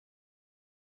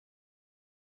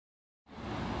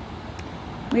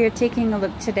We are taking a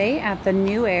look today at the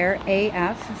NewAir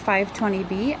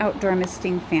AF520B outdoor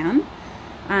misting fan.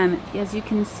 As you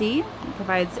can see, it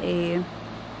provides a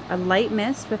light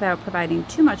mist without providing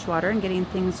too much water and getting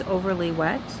things overly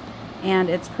wet. And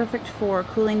it's perfect for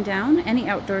cooling down any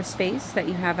outdoor space that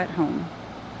you have at home.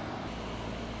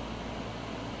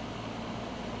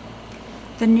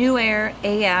 The NewAir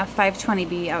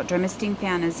AF520B outdoor misting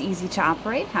fan is easy to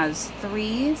operate, has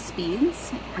 3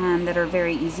 speeds that are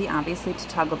very easy, obviously, to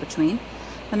toggle between.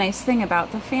 The nice thing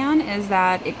about the fan is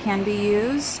that it can be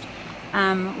used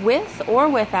with or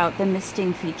without the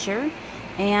misting feature,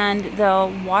 and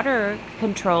the water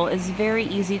control is very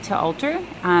easy to alter.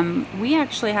 We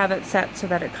actually have it set so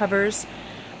that it covers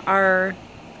our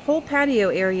whole patio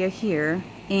area here,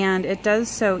 and it does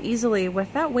so easily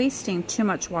without wasting too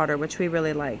much water, which we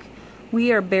really like.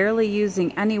 We are barely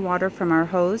using any water from our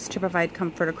hose to provide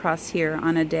comfort across here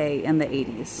on a day in the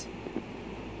 80s.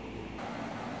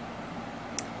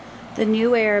 The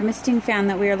NewAir misting fan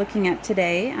that we are looking at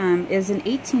today is an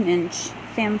 18-inch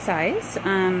fan size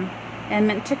and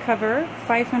meant to cover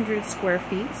 500 square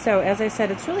feet. So as I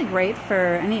said, it's really great for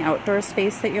any outdoor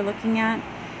space that you're looking at.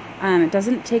 It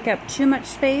doesn't take up too much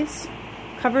space,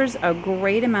 covers a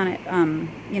great amount of,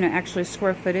 actually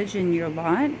square footage in your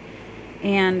lot,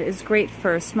 and is great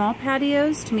for small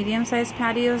patios to medium-sized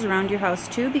patios around your house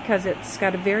too, because it's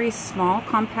got a very small,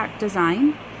 compact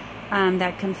design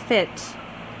that can fit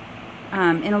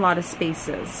in a lot of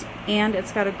spaces. And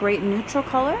it's got a great neutral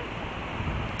color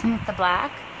with the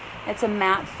black. It's a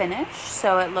matte finish,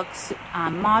 so it looks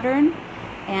modern.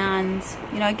 And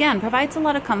again, provides a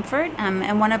lot of comfort,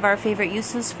 and one of our favorite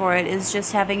uses for it is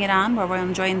just having it on where we're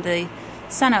enjoying the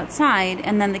sun outside,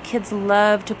 and then the kids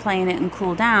love to play in it and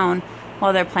cool down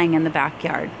while they're playing in the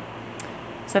backyard.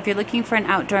 So if you're looking for an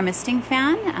outdoor misting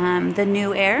fan, the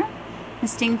NewAir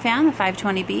misting fan, the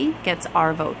 520B, gets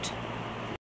our vote.